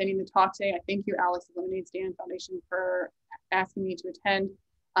for attending the talk today. I thank you, Alice, the Lemonade Stand Foundation, for asking me to attend.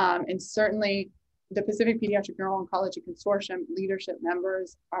 And certainly the Pacific Pediatric Neural Oncology Consortium leadership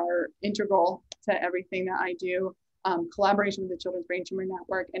members are integral to everything that I do. Collaboration with the Children's Brain Tumor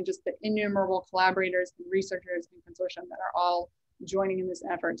Network, and just the innumerable collaborators and researchers and consortium that are all joining in this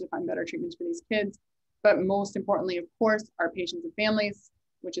effort to find better treatments for these kids. But most importantly, of course, our patients and families,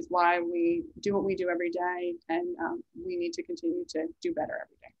 which is why we do what we do every day, and we need to continue to do better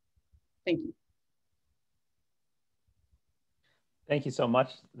every day. Thank you. Thank you so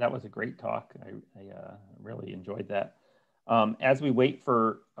much. That was a great talk. I really enjoyed that. As we wait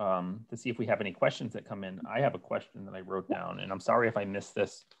for to see if we have any questions that come in, I have a question that I wrote down, and I'm sorry if I missed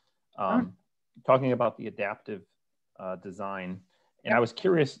this. Talking about the adaptive design, and I was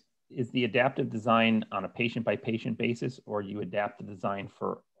curious, is the adaptive design on a patient-by-patient basis, or you adapt the design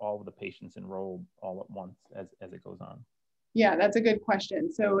for all of the patients enrolled all at once as it goes on? Yeah, that's a good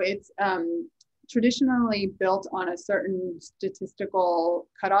question. So it's traditionally built on a certain statistical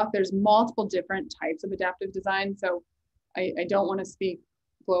cutoff. There's multiple different types of adaptive design. So I don't want to speak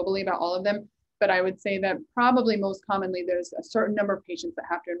globally about all of them, but I would say that probably most commonly there's a certain number of patients that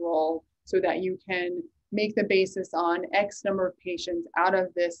have to enroll so that you can make the basis on X number of patients out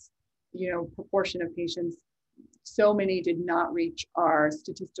of this, proportion of patients. So many did not reach our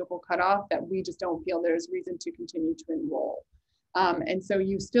statistical cutoff that we just don't feel there's reason to continue to enroll. And so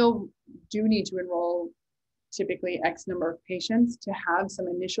you still do need to enroll typically X number of patients to have some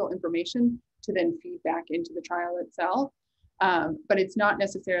initial information to then feed back into the trial itself. But it's not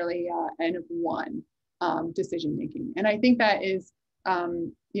necessarily N of one decision making. And I think that is,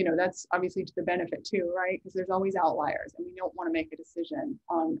 that's obviously to the benefit too, right? Because there's always outliers, and we don't want to make a decision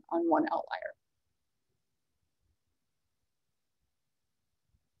on one outlier.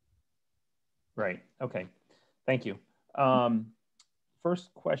 Right. Okay. Thank you.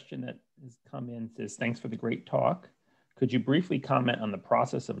 First question that has come in says, thanks for the great talk. Could you briefly comment on the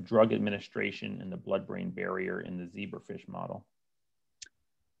process of drug administration and the blood-brain barrier in the zebrafish model?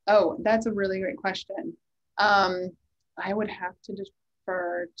 Oh, that's a really great question. I would have to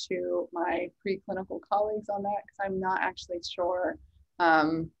defer to my preclinical colleagues on that, because I'm not actually sure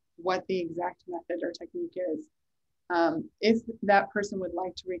what the exact method or technique is. If that person would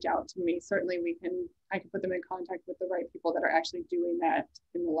like to reach out to me, certainly I can put them in contact with the right people that are actually doing that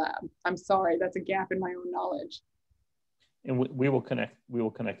in the lab. I'm sorry, that's a gap in my own knowledge. And we will connect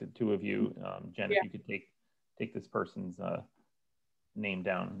the two of you. Jen, if you could take this person's name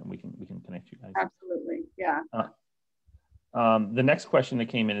down, and we can connect you guys. Absolutely, yeah. The next question that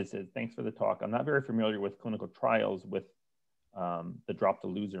came in, it says, thanks for the talk. I'm not very familiar with clinical trials with the drop the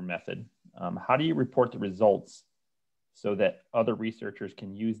loser method. How do you report the results so that other researchers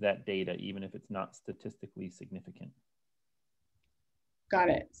can use that data, even if it's not statistically significant? Got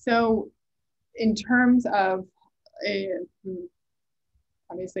it. So in terms of,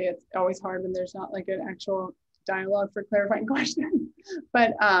 obviously it's always hard when there's not like an actual dialogue for clarifying questions,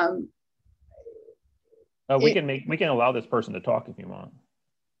 but we can allow this person to talk if you want.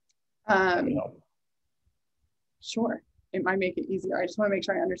 Sure, it might make it easier. I just want to make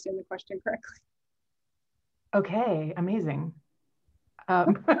sure I understand the question correctly. Okay, amazing.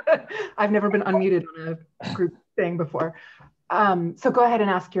 I've never been unmuted on a group thing before. So go ahead and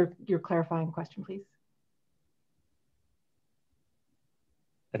ask your clarifying question, please.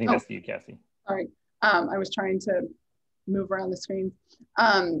 I think that's you, Cassie. All right. I was trying to move around the screen.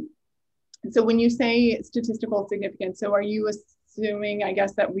 So when you say statistical significance, so are you assuming, I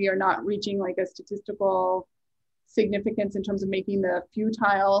guess, that we are not reaching like a statistical significance in terms of making the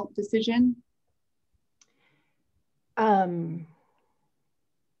futile decision?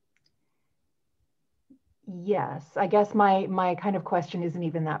 Yes, I guess my kind of question isn't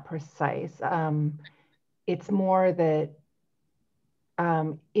even that precise. It's more that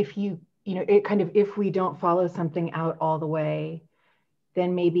if if we don't follow something out all the way,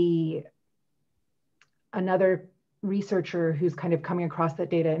 then maybe another researcher who's kind of coming across that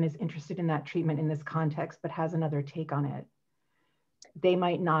data and is interested in that treatment in this context, but has another take on it, they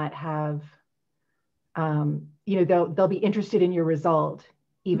might not have, they'll be interested in your result,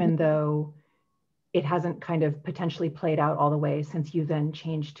 even though it hasn't kind of potentially played out all the way since you then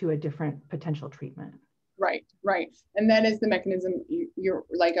changed to a different potential treatment. Right, right. And that is the mechanism you're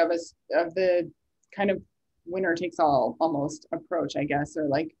like of the kind of winner takes all almost approach, I guess, or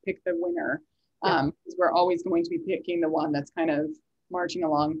like pick the winner. Because we're always going to be picking the one that's kind of marching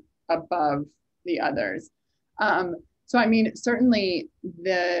along above the others. So I mean, certainly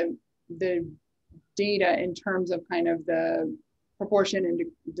the data in terms of kind of the proportion and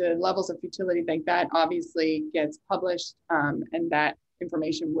the levels of futility, like that obviously gets published, and that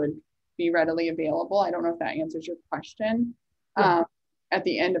information would be readily available. I don't know if that answers your question. At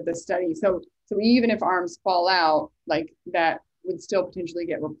the end of the study. So even if arms fall out, like that would still potentially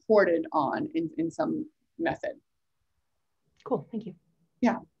get reported on in some method. Cool, thank you.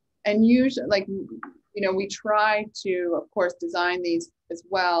 Yeah, and usually, like, we try to, of course, design these as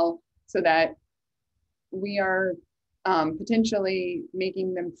well so that we are potentially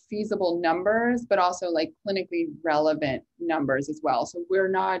making them feasible numbers, but also like clinically relevant numbers as well. So we're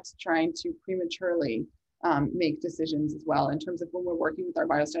not trying to prematurely make decisions as well in terms of when we're working with our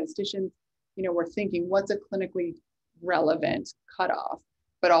biostatisticians. We're thinking what's a clinically relevant cutoff,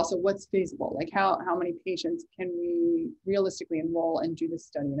 but also what's feasible, like how many patients can we realistically enroll and do this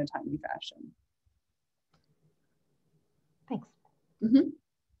study in a timely fashion. Thanks. Mm-hmm.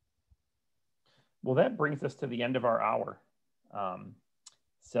 Well, that brings us to the end of our hour.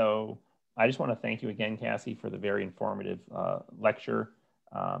 So I just want to thank you again, Cassie, for the very informative lecture.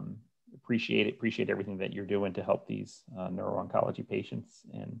 Appreciate it. Appreciate everything that you're doing to help these neuro-oncology patients,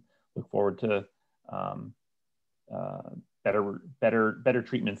 and look forward to better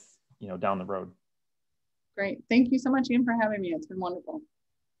treatments, down the road. Great. Thank you so much, Ian, for having me. It's been wonderful.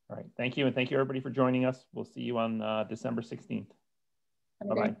 All right. Thank you. And thank you, everybody, for joining us. We'll see you on December 16th.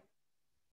 Bye-bye.